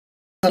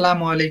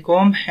আসসালামু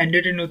আলাইকুম।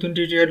 অ্যান্ড্রয়েডের নতুন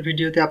টিউটোরিয়াল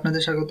ভিডিওতে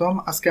আপনাদের স্বাগতম।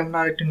 আজকে আমরা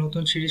আরেকটি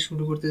নতুন সিরিজ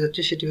শুরু করতে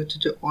যাচ্ছি, সেটি হচ্ছে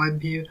যে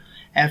ওয়েবভিউ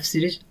অ্যাপ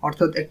সিরিজ,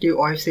 অর্থাৎ একটি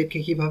ওয়েবসাইটকে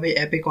কীভাবে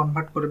অ্যাপে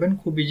কনভার্ট করবেন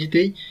খুব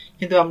ইজিতেই।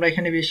 কিন্তু আমরা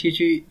এখানে বেশ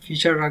কিছু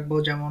ফিচার রাখবো,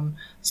 যেমন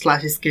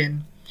স্ল্যাশ স্ক্যান,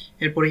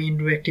 এরপরে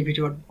ইনডোর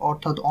অ্যাক্টিভিটি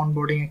অর্থাৎ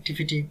অনবোর্ডিং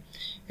অ্যাক্টিভিটি,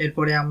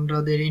 এরপরে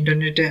আমাদের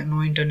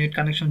ইন্টারনেট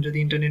কানেকশন, যদি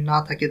ইন্টারনেট না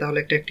থাকে তাহলে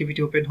একটা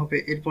অ্যাক্টিভিটি ওপেন হবে,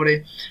 এরপরে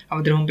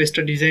আমাদের হোম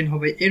পেজটা ডিজাইন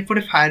হবে, এরপরে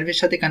ফায়ারবেস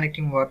সাথে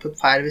কানেক্টিং হবে, অর্থাৎ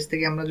ফায়ারবেস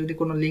থেকে আমরা যদি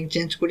কোনো লিঙ্ক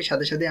চেঞ্জ করি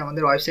সাথে সাথে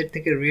আমাদের ওয়েবসাইট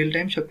থেকে রিয়েল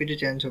টাইম সব কিছু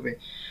চেঞ্জ হবে।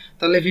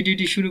 তাহলে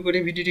ভিডিওটি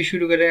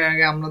শুরু করার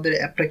আগে আমাদের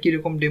অ্যাপটা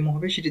কীরকম ডেমো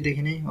হবে সেটি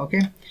দেখে নিই। ওকে,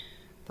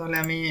 তাহলে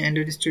আমি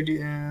অ্যান্ড্রয়েড স্টুডিও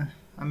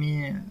আমি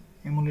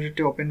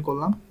এমুলেটরটি ওপেন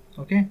করলাম।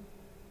 ওকে,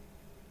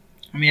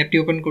 আমি অ্যাপটি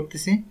ওপেন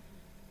করতেছি।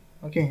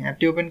 ওকে,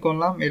 অ্যাপটি ওপেন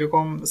করলাম,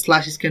 এরকম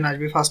স্ল্যাশ স্ক্যান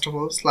আসবে। ফার্স্ট অফ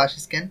অল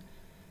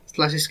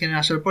স্ল্যাশ স্ক্যানে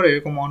আসার পর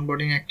এরকম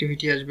অনবোর্ডিং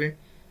অ্যাক্টিভিটি আসবে।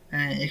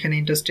 এখানে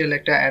ইন্ডাস্ট্রিয়াল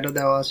একটা অ্যাডও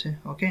দেওয়া আছে।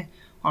 ওকে,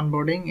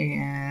 অনবোর্ডিং,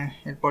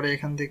 এরপরে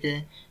এখান থেকে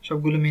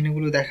সবগুলো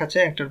মেনুগুলো দেখাচ্ছে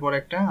একটার পর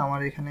একটা। আমার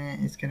এখানে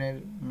স্ক্যানের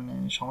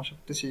সমস্যা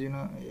হচ্ছে, সেই জন্য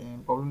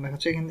প্রবলেম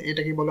দেখাচ্ছে। এখানে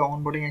এটাকে বলে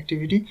অনবোর্ডিং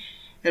অ্যাক্টিভিটি।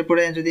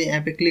 এরপরে যদি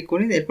অ্যাপে ক্লিক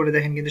করি, এরপরে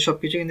দেখেন কিন্তু সব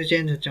কিছু কিন্তু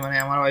চেঞ্জ হচ্ছে,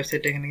 আমার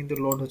ওয়েবসাইটটা এখানে কিন্তু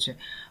লোড হচ্ছে।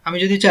 আমি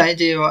যদি চাই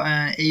যে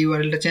এই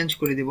ইউআরএলটা চেঞ্জ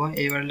করে দিব,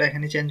 এই ইউআরএলটা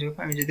এখানে চেঞ্জ হবে।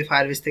 আমি যদি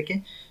ফায়ারবেস থেকে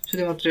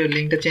শুধুমাত্র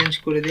লিঙ্কটা চেঞ্জ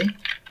করে দিই,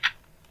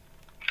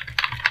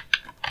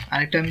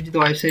 আরেকটা আমি যদি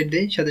ওয়েবসাইট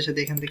দিই, সাথে সাথে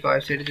এখান থেকে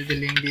ওয়েবসাইটে যদি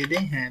লিঙ্ক দিয়ে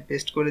দিই,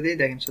 পেস্ট করে দিই,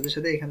 দেখেন সাথে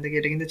সাথে এখান থেকে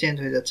এটা কিন্তু চেঞ্জ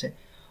হয়ে যাচ্ছে।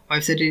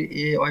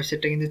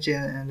 ওয়েবসাইটটা কিন্তু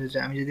চেঞ্জ হচ্ছে।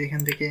 আমি যদি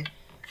এখান থেকে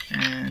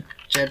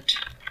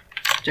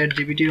চ্যাট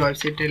জিপিটির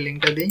ওয়েবসাইটের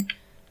লিঙ্কটা দিই,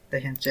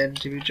 দেখেন চ্যাট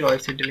জিপিটির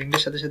ওয়েবসাইটের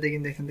লিঙ্কের সাথে সাথে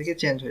কিন্তু এখান থেকে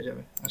চেঞ্জ হয়ে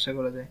যাবে, আশা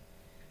করা যায়।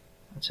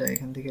 আচ্ছা,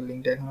 এখান থেকে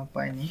লিঙ্কটা এখনো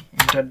পাইনি,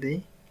 এন্টার দিই।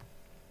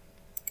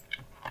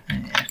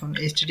 এখন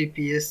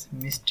HTTPS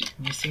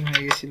মিসিং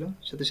হয়ে গেছিলো,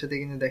 সাথে সাথে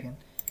কিন্তু দেখেন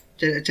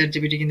চ্যাট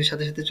জিপিটি কিন্তু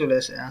সাথে সাথে চলে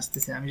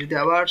আসতেছে। আমি যদি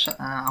আবার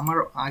আমার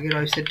আগের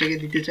ওয়েবসাইটটাকে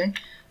দিতে চাই,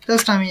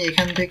 জাস্ট আমি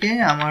এখান থেকে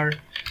আমার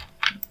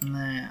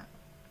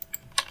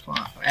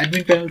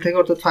অ্যাডমিন প্যানেল থেকে,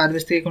 অর্থাৎ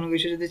ফায়ারবেস থেকে কোনো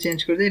কিছু যদি চেঞ্জ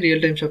করে দিই, রিয়েল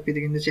টাইম সব কিছু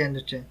কিন্তু চেঞ্জ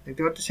হচ্ছে,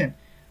 দেখতে পাচ্ছেন।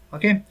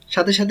 ওকে,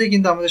 সাথে সাথেই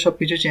কিন্তু আমাদের সব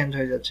কিছু চেঞ্জ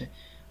হয়ে যাচ্ছে।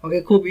 ওকে,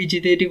 খুব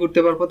ইজিতে এটি করতে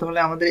পারবো। তাহলে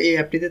আমাদের এই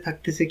অ্যাপটিতে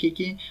থাকতেছে কি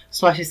কি: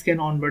 স্ল্যাশ স্ক্যান,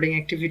 অনবোর্ডিং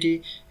অ্যাক্টিভিটি,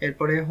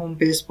 এরপরে হোম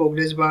পেজ,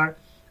 প্রোগ্রেস বার,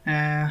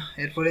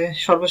 এরপরে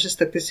সর্বশেষ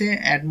থাকতেছে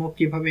অ্যাড মুভ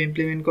কীভাবে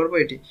ইমপ্লিমেন্ট করবো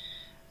এটি।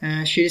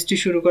 সিরিজটি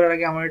শুরু করার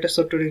আগে আমার একটা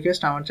ছোট্ট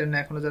রিকোয়েস্ট, আমার চ্যানেল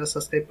এখনও যারা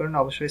সাবস্ক্রাইব করেন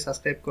অবশ্যই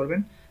সাবস্ক্রাইব করবেন।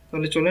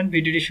 তাহলে চলেন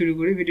ভিডিওটি শুরু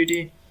করি।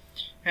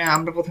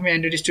 আমরা প্রথমে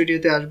অ্যান্ড্রয়েড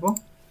স্টুডিওতে আসবো।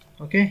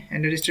 ওকে,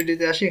 অ্যান্ড্রয়েড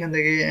স্টুডিওতে আসি, এখান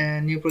থেকে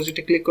নিউ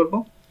প্রজেক্টে ক্লিক করব।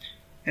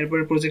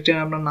 এরপরে প্রজেক্টের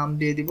আমরা নাম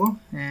দিয়ে দিব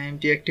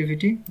এমটি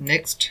অ্যাক্টিভিটি।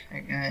 নেক্সট,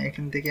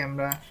 এখান থেকে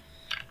আমরা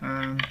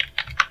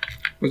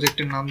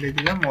প্রজেক্টের নাম দিয়ে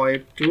দিলাম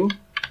ওয়েব টু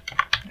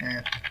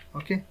অ্যাপ।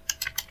 ওকে,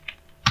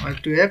 ওয়েব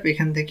টু অ্যাপ।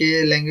 এখান থেকে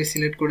ল্যাঙ্গুয়েজ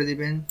সিলেক্ট করে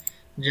দিবেন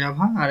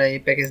জাভা, আর এই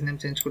প্যাকেজ নেম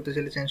চেঞ্জ করতে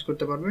চাইলে চেঞ্জ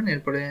করতে পারবেন।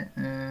 এরপরে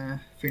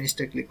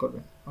ফিনিশটা ক্লিক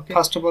করবেন। ওকে,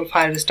 ফার্স্ট অফ অল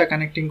ফায়ারবেসটা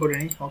কানেক্টিং করে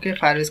নিই। ওকে,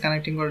 ফায়ারবেস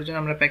কানেক্টিং করার জন্য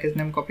আমরা প্যাকেজ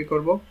নেম কপি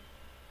করব।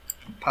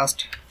 ফার্স্ট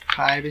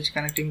ফায়ারবেস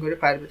কানেক্টিং করে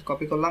ফায়ারবেস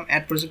কপি করলাম,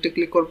 অ্যাড প্রজেক্টে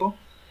ক্লিক করব।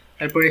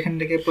 এরপর এখান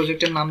থেকে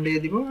প্রজেক্টের নাম দিয়ে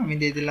দিব, আমি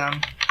দিয়ে দিলাম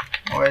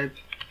ওয়েব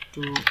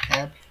টু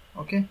অ্যাপ।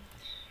 ওকে,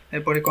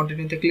 এরপরে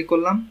কন্টিনিউতে ক্লিক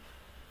করলাম,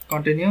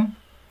 continue,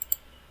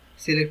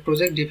 select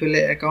project, ডিফেলে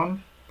account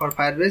for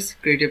Firebase,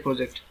 create a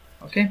project.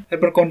 ওকে,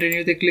 এরপর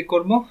কন্টিনিউতে ক্লিক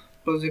করব,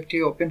 প্রজেক্টটি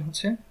ওপেন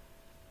হচ্ছে।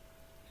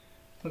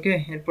 ওকে,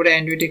 এরপরে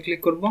অ্যান্ড্রয়েডে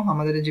ক্লিক করব,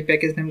 আমাদের যে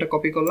প্যাকেজ নেমটা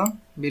কপি করলাম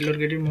বিল্ডর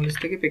গেটের মূল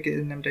থেকে, প্যাকেজ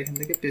নেমটা এখান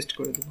থেকে পেস্ট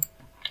করে দেব।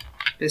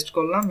 পেস্ট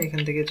করলাম,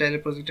 এখান থেকে চাইলে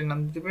প্রজেক্টের নাম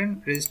দিতে পারেন,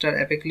 রেজিস্টার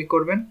অ্যাপে ক্লিক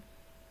করবেন।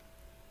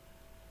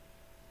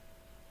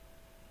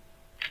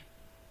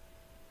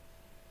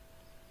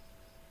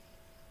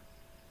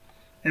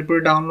 এরপরে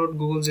ডাউনলোড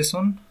গুগল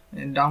জেসন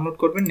ডাউনলোড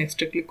করবেন,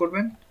 নেক্সটে ক্লিক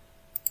করবেন,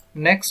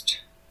 নেক্সট,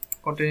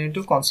 কন্টিনিউ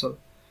টু কনসোল।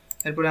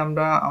 এরপরে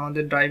আমরা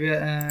আমাদের ড্রাইভে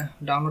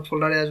ডাউনলোড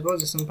ফোল্ডারে আসবো,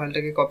 জেসন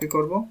ফাইলটাকে কপি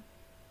করব।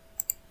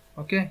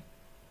 ওকে,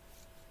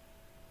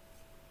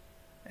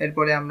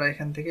 এরপরে আমরা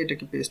এখান থেকে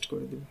এটাকে পেস্ট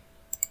করে দেব।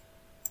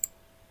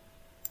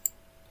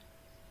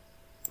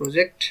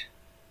 প্রজেক্ট,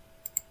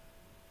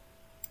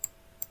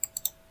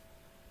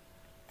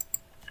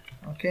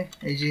 ওকে,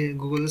 এই যে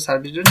গুগল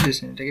সার্ভিস ডট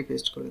জেসন, এটাকে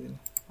পেস্ট করে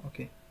দিলাম।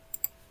 ওকে,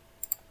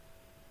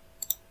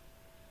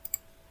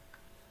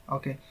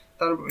 ওকে,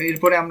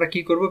 এরপরে আমরা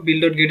কি করব,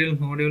 বিল্ড গেটের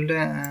মডিউলটা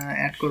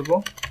অ্যাড করব।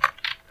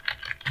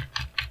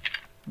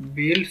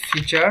 বিল্ড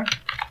ফিচার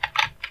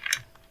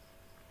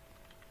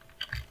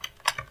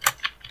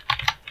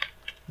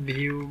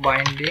ভিউ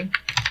বাইন্ডিং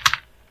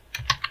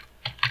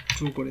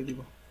 2 করে দিব।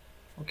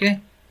 ওকে,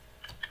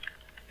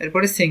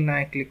 এরপরে সিং নাও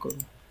ক্লিক করব।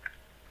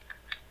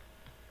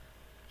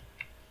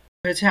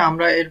 হয়েছে,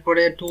 আমরা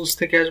এরপরে টুলস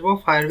থেকে আসব,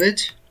 ফায়ারবেস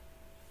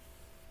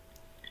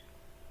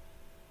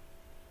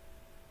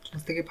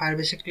থেকে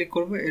ফায়ারবেসে ক্লিক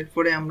করব।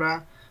 এরপরে আমরা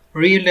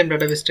রিয়েল টাইম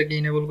ডাটাবেসটাকে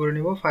ইনেবল করে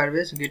নেব।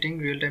 Firebase getting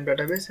real time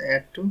database,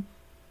 add to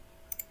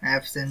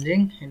app changing,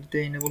 এটাতে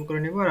ইনেবল করে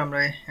নেব। আর আমরা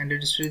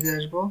অ্যান্ড্রয়েড স্টুডিওতে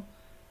আসব,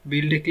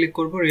 বিল্ডে ক্লিক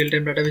করব, রিয়েল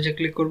টাইম ডাটাবেসে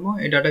ক্লিক করব,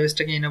 এই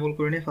ডাটাবেসটাকে ইনেবল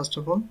করে নিই first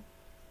of all.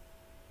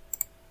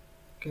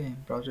 Okay,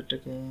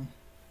 ব্রাউজারটাকে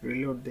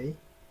reload দেই।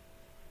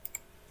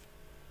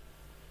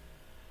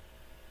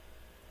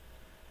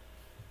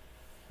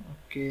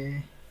 ওকে,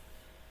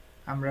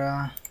 আমরা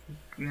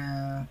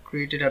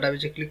ক্রিয়েট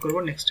ডাটাবেজে ক্লিক করব,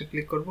 নেক্সটে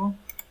ক্লিক করব,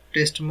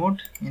 টেস্ট মোড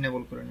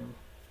ইনেবল করে নেব।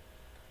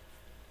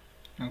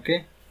 ওকে,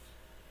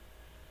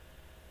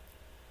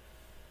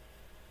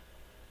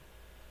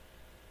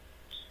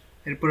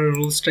 এরপরে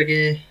রুলসটাকে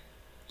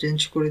চেঞ্জ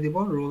করে দিব,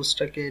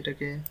 রুলসটাকে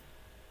এটাকে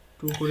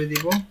 2 করে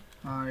দিব,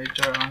 আর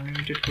এটা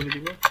আনলিমিটেড করে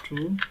দিব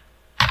 2,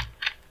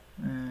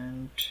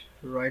 এন্ড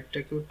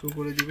রাইটটাকেও 2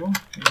 করে দিব,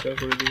 এটা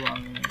করে দিব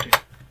আনলিমিটেড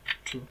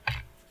 2।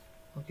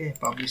 ওকে,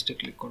 পাবলিশটা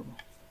ক্লিক করব,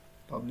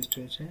 পাবলিশড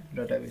হয়েছে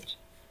ডাটাবেজ।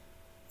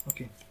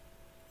 ওকে,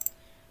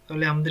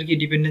 তাহলে আমাদের কি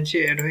ডিপেন্ডেন্সি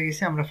অ্যাড হয়ে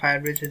গেছে। আমরা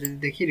ফায়ারবেজে যদি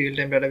দেখি রিয়েল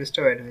টাইম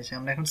ডাটাবেসটাও অ্যাড হয়েছে।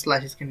 আমরা এখন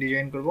স্ল্যাশ স্ক্যান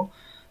ডিজাইন করব।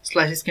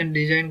 স্ল্যাশ স্ক্যান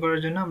ডিজাইন করার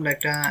জন্য আমরা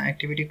একটা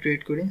অ্যাক্টিভিটি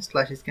ক্রিয়েট করি,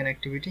 slash scan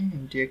activity,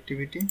 MT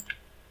activity,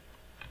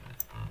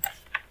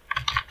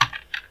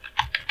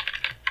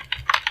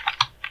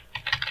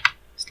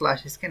 slash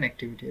scan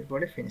activity,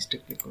 এরপরে ফিনিশটা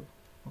ক্লিক করব।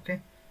 ওকে,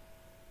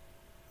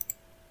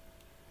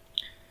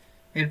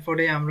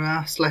 এরপরে আমরা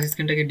স্ল্যাশ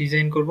স্ক্যানটাকে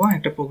ডিজাইন করব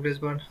একটা প্রোগ্রেস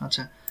বার।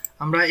 আচ্ছা,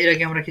 আমরা এর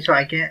আগে আমরা কিছু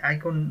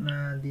আইকন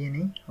দিয়ে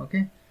নিই। ওকে,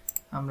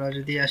 আমরা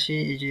যদি আসি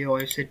এই যে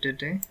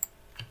ওয়েবসাইটটাতে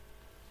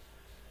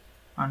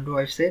আন্ডু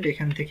ওয়েবসাইট,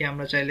 এখান থেকে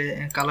আমরা চাইলে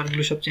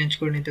কালারগুলো সব চেঞ্জ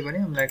করে নিতে পারি।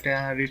 আমরা একটা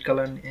রেড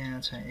কালার,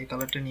 আচ্ছা এই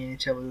কালারটা নিয়ে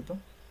নিচ্ছি আপাতত,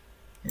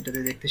 এটাতে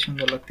দেখতে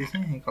সুন্দর লাগতেছে।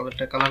 এই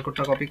কালার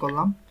কোডটা কপি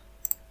করলাম।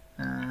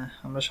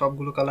 আমরা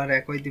সবগুলো কালার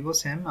একই দিব,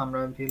 সেম।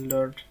 আমরা ভিল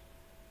ডট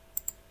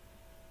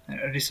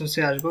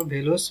রিসোর্সে আসবো,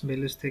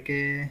 ভ্যালুস থেকে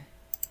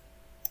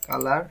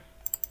কালার,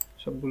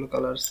 সবগুলো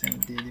কালার সেম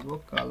দিয়ে দিব,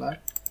 কালার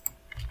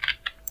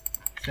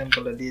সেম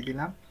কালার দিয়ে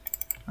দিলাম।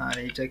 আর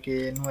এইটাকে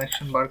নো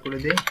অ্যাকশন বার করে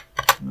দেই,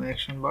 নো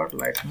অ্যাকশন বার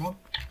লাইট মোড,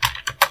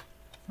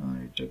 আর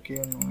এটাকে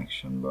নো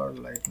অ্যাকশন বার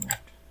লাইট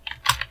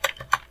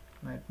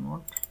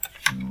মোড,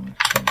 নো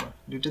অ্যাকশন বার,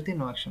 দুইটাতেই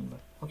নো অ্যাকশন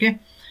বার। ওকে,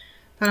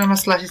 তাহলে আমরা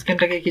স্ল্যাশ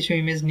স্ক্যানটাকে কিছু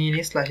ইমেজ নিয়ে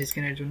নিই স্ল্যাশ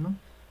স্ক্যানের জন্য।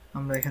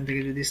 আমরা এখান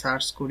থেকে যদি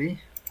সার্চ করি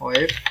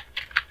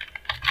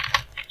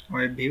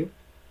ওয়েবভিউ,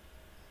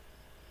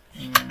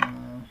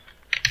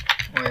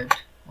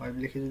 ওয়েব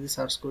লিখে যদি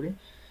সার্চ করি,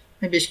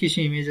 বেশ কিছু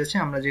ইমেজ আছে,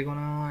 আমরা যে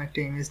কোনো একটা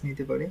ইমেজ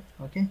নিতে পারি।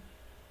 ওকে,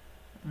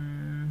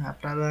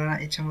 আপনারা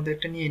ইচ্ছা মতো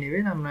একটা নিয়ে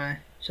নেবেন, আমরা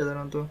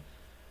সাধারণত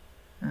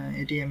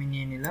এটি আমি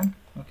নিয়ে নিলাম।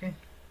 ওকে,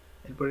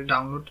 এরপরে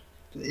ডাউনলোড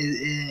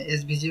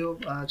এসভিজিও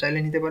চাইলে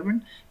নিতে পারবেন,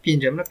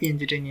 পিএনজি আমরা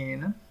পিএনজিটাই নিয়ে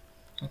নিলাম।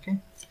 ওকে,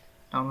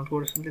 ডাউনলোড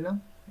করে ফেলে দিলাম।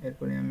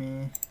 এরপরে আমি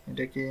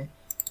এটাকে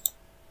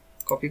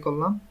কপি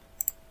করলাম,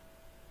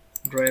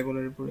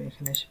 ড্রয়েবলের উপরে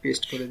এখানে এসে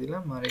পেস্ট করে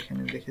দিলাম, আর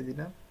এখানে লিখে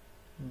দিলাম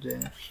যে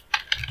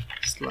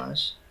স্ল্যাশ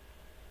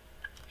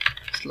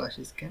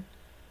স্ক্যান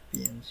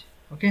পিএনজি।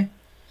 ওকে,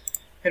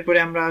 এরপরে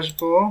আমরা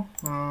আসবো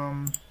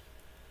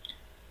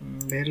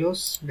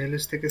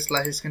ভ্যালুস থেকে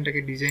স্ল্যাশ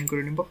স্ক্যানটাকে ডিজাইন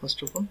করে নিব। ফার্স্ট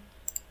অফ অল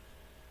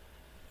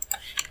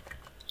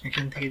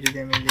এখান থেকে যদি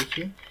আমি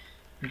লিখি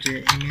যে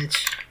ইমেজ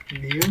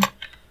ভিউ,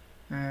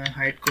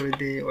 হাইড করে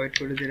দিই, ওয়েট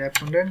করে দিই rap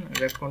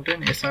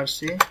content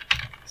SRC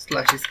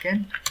slash scan.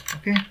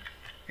 ওকে,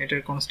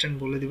 এটার কনস্ট্যান্ট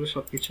বলে দিব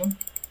সব কিছু,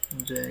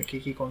 যে কি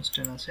কি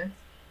কনস্ট্যান্ট আছে।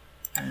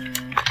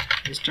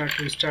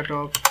 Start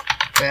of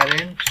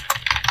parent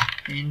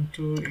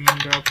into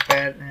end of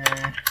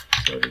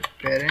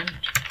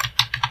parent,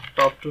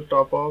 top to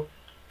top of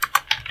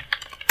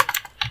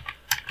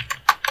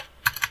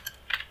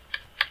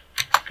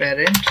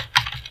parent,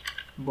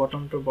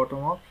 bottom to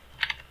bottom of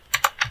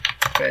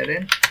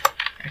parent.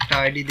 একটা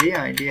আইডি দিই,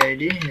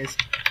 আইডি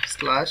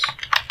স্ল্যাশ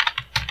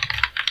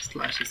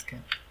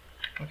স্ক্যান।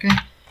 ওকে,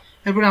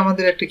 এরপরে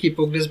আমাদের একটা কি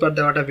প্রোগ্রেস বার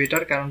দেওয়াটা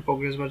বেটার, কারণ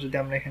প্রোগ্রেস বার যদি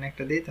আমরা এখানে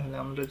একটা দিই, তাহলে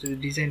আমরা যদি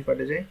ডিজাইন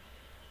পার্টে যাই,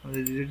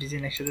 আমাদের দুটো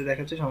ডিজাইন একসাথে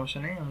দেখাচ্ছে, সমস্যা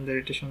নেই, আমাদের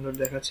এটা সুন্দর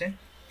দেখাচ্ছে।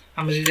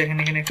 আমরা যদি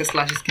এখানে একটা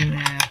স্ল্যাশ স্ক্যান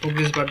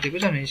প্রোগ্রেস বার দিব,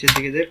 আমি নিচের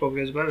দিকে যাই,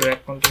 প্রোগ্রেস বার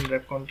র্যাপ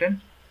কন্টেন্ট।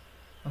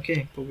 ওকে,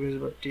 প্রোগ্রেস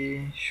বারটি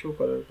শো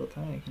করার কথা,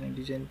 এখানে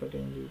ডিজাইন পার্টে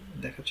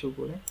দেখাচ্ছে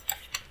উপরে,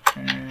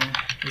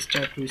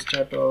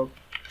 start of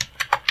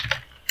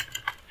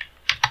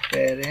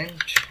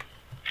parent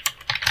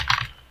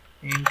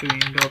into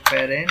end of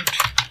parent,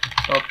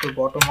 top to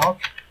bottom of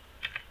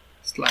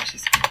slash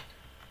scan.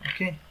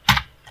 ওকে,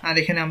 আর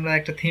এখানে আমরা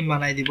একটা থিম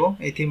বানাই দিব।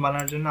 এই থিম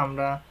বানানোর জন্য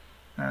আমরা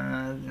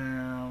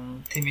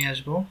থিমে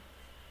আসবো,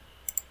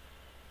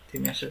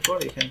 থিমে আসার পর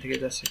এখান থেকে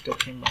জাস্ট একটা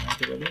থিম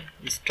বানাতে পারি,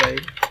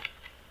 স্টাইল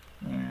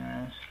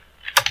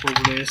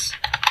প্রোগ্রেস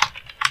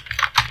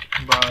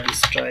বার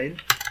স্টাইল।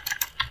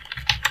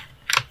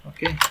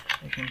 ওকে,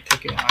 এখান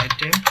থেকে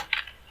আইটেম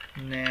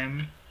নেম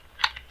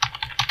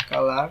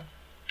কালার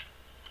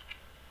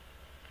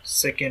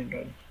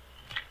সেকেন্ডারি।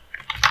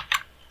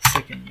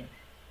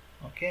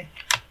 ওকে,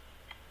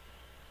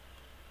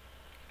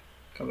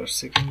 colour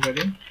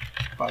secondary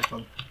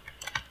purple,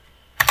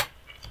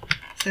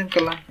 same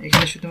colour.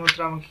 এখানে শুধুমাত্র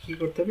আমাকে কি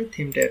করতে হবে,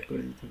 থিমটা অ্যাড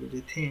করে দিতে হবে,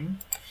 যে থিম,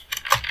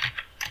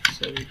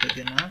 সরি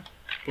এটাতে না,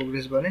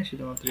 প্রোগ্রেস বারে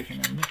শুধুমাত্র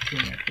এখানে আমরা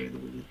থিম অ্যাড করে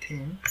দেবো, যে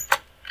থিম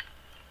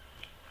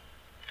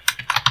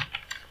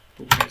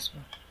প্রোগ্রেস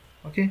বার।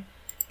 ওকে,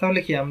 তাহলে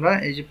কি আমরা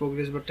এই যে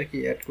প্রোগ্রেস বারটা কি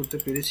অ্যাড করতে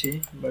পেরেছি,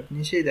 বাট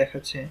নিচেই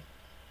দেখাচ্ছে,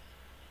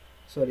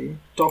 সরি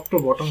টপ টু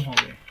বটম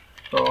হবে,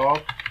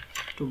 top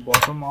to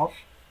bottom of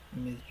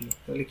image view,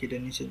 তাহলে কি এটা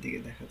নিচের দিকে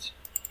দেখাচ্ছে।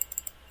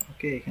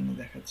 ওকে, এখানে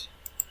দেখাচ্ছে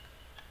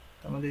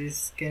আমাদের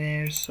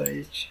স্ক্যানের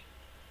সাইজ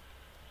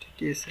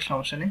ঠিকই আছে,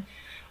 সমস্যা নেই।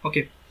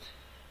 ওকে,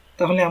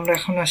 তাহলে আমরা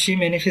এখন আসি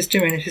ম্যানিফেস্টে।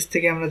 ম্যানিফেস্ট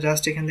থেকে আমরা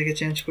জাস্ট এখান থেকে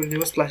চেঞ্জ করে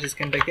দেবো স্ল্যাশ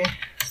স্ক্যানটাকে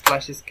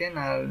স্ল্যাশ স্ক্যান,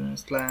 আর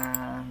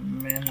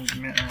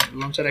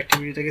লঞ্চার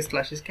অ্যাক্টিভিটিটাকে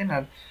স্ল্যাশ স্ক্যান,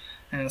 আর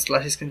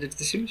স্ল্যাশ স্ক্যান যেটা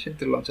ছিল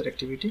সেটা লঞ্চার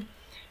অ্যাক্টিভিটি।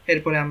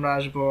 এরপরে আমরা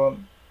আসবো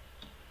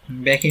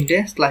ব্যাক ইন্ডে,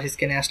 স্ল্যাশ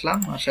স্ক্যানে আসলাম,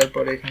 আসার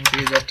পরে এখান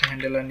থেকে জাস্ট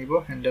হ্যান্ডেলার নিব,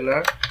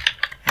 হ্যান্ডেলার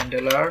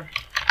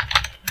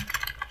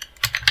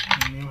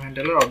নিউ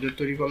হ্যান্ডেলার অবজেক্ট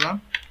তৈরি করলাম।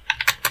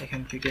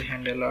 এখান থেকে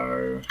handler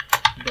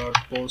dot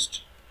post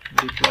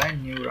deploy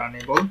new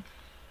runnable,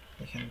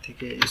 এখান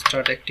থেকে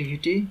স্টার্ট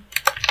অ্যাক্টিভিটি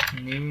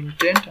নিউ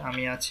ইন্টেন্ট,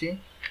 আমি আছি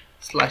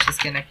slash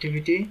scan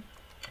activity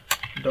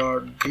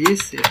dot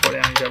this, এরপরে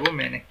আমি যাব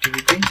মেন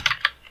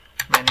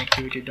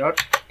অ্যাক্টিভিটি ডট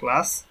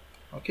ক্লাস।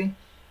 ওকে,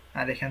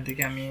 আর এখান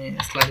থেকে আমি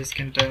স্ল্যাশ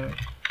স্ক্যানটা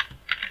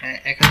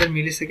 1000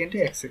 মিলি সেকেন্ডে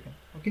 1 সেকেন্ড।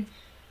 ওকে,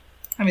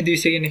 আমি 2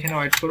 সেকেন্ড এখানে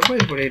ওয়েট করবো,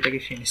 এরপরে এটাকে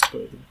ফিনিশ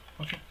করে দেবো।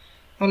 ওকে,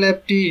 তাহলে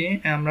অ্যাপটি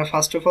আমরা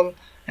ফার্স্ট অফ অল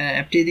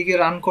অ্যাপটি এদিকে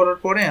রান করার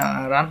পরে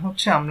রান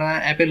হচ্ছে, আমরা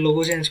অ্যাপের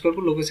লোগো চেঞ্জ করব।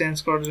 লোগো চেঞ্জ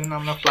করার জন্য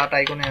আমরা ফ্ল্যাট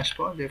আইকনে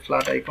আসবো, যে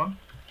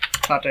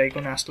ফ্ল্যাট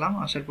আইকনে আসলাম।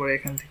 আসার পরে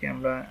এখান থেকে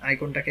আমরা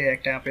আইকনটাকে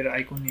একটা অ্যাপের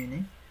আইকন নিয়ে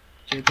নিই,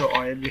 যেহেতু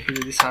ওয়েব লিখে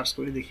যদি সার্চ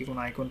করি দেখি কোনো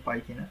আইকন পাই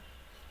কিনা।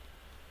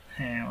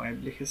 হ্যাঁ, ওয়েব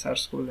লিখে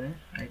সার্চ করলে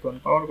আইকন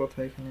পাওয়ার কথা,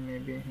 এখানে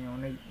মেবি হ্যাঁ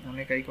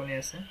অনেক আইকনই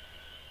আছে।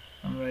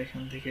 আমরা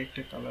এখান থেকে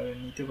একটা কালারে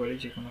নিতে পারি,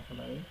 যে কোনো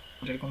কালারে।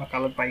 এটার কোনো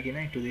কালার পাই কিনা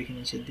একটু দেখি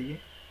নিচের দিকে,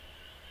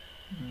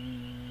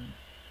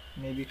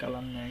 মেবি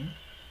কালার নাই।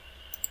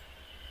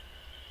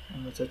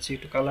 আমরা চাচ্ছি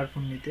একটু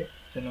কালারফুল নিতে,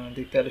 যেন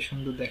দেখতে আরো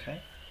সুন্দর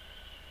দেখায়।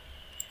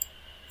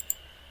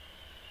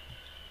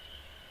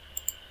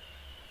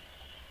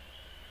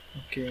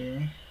 ওকে,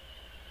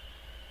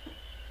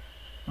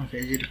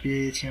 যেটা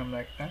পেয়েছি আমরা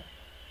একটা,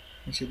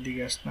 নিচের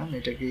দিকে আসলাম,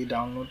 এটাকে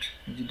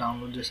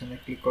ডাউনলোড যেখানে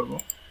ক্লিক করব,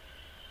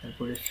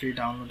 এরপরে ফ্রি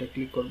ডাউনলোডে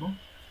ক্লিক করব।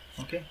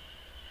 ওকে,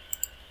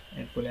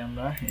 এরপরে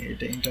আমরা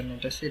এটা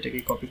ইন্টারনেট আছে, এটাকে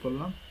কপি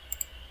করলাম,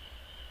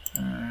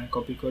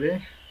 কপি করে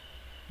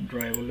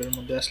ড্রয়াবলের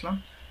মধ্যে আসলাম,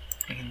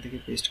 এখান থেকে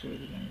পেস্ট করে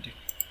দিলাম, এটা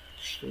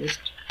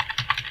পেস্ট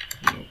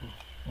লোগো।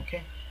 ওকে,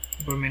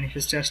 এরপর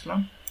ম্যানিফেস্টে আসলাম,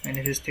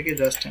 ম্যানিফেস্ট থেকে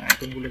জাস্ট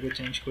আইকনগুলোকে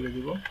চেঞ্জ করে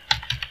দিব,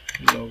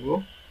 লোগো,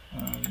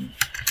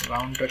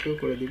 রাউন্ডটাকেও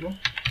করে দিব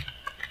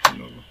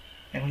লোগো।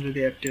 এখন যদি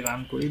অ্যাপটি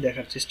রান করি,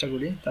 দেখার চেষ্টা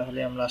করি, তাহলে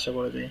আমরা আশা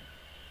করা যায়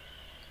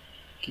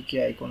কি কি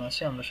আইকন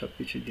আছে আমরা সব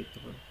কিছুই দেখতে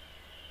পাবো।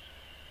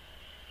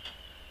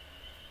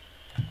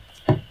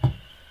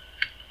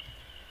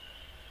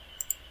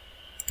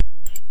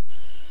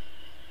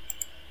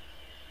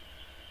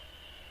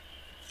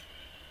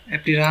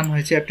 অ্যাপটি রান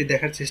হয়েছে, অ্যাপটি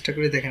দেখার চেষ্টা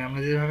করে দেখেন, আমরা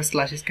যেভাবে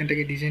স্ল্যাশ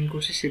স্ক্যানটাকে ডিজাইন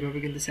করছি সেভাবে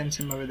কিন্তু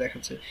সেমভাবে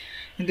দেখাচ্ছে।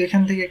 কিন্তু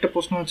এখান থেকে একটা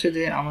প্রশ্ন হচ্ছে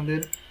যে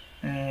আমাদের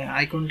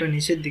আইকনটা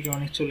নিচের দিকে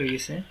অনেক চলে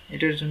গেছে,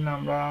 এটার জন্য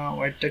আমরা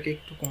ওয়েটটাকে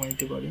একটু কমাই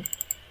দিতে পারি।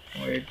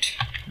 ওয়েট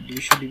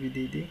 200 ডিবি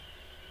দিয়ে দিই,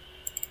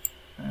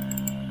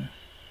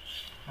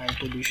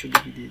 হাইটও 200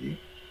 ডিবি দিয়ে দিই,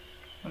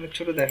 অনেক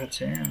ছোটো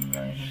দেখাচ্ছে।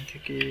 আমরা এখান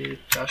থেকে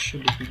 400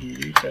 ডিবি দিয়ে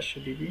দিই, 400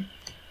 ডিবি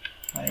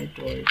হাইট,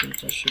 ওয়েটও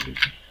 400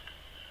 ডিবি।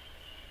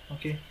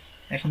 ওকে,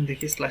 এখন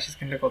দেখি স্ল্যাশ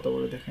স্ক্যানটা কত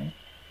বড় দেখায়।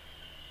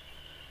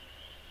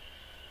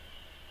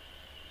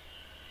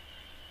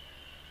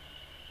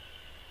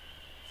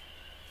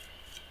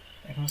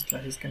 এখন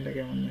স্ল্যাশ স্ক্যানটা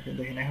কেমন দেখে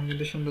দেখেন, এখন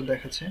কিন্তু সুন্দর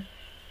দেখাচ্ছে,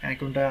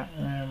 আইকনটা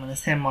মানে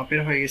সেম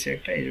মাপের হয়ে গেছে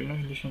একটা, এই জন্য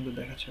কিন্তু সুন্দর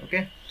দেখাচ্ছে। ওকে,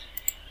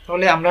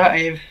 তাহলে আমরা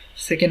এই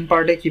সেকেন্ড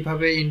পার্টে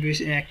কীভাবে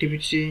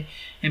অ্যাক্টিভিটি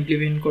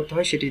ইমপ্লিমেন্ট করতে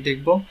হয় সেটি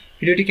দেখব।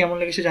 ভিডিওটি কেমন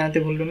লেগেছে জানাতে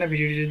ভুলবেন না।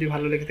 ভিডিওটি যদি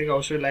ভালো লেগে থাকে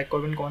অবশ্যই লাইক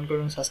করবেন, কমেন্ট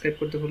করবেন, সাবস্ক্রাইব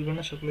করতে ভুলবেন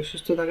না। সকলে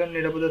সুস্থ থাকুন,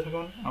 নিরাপদে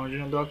থাকুন, আমার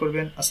জন্য দোয়া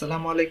করবেন।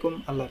 আসসালামু আলাইকুম,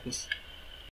 আল্লাহ হাফিজ।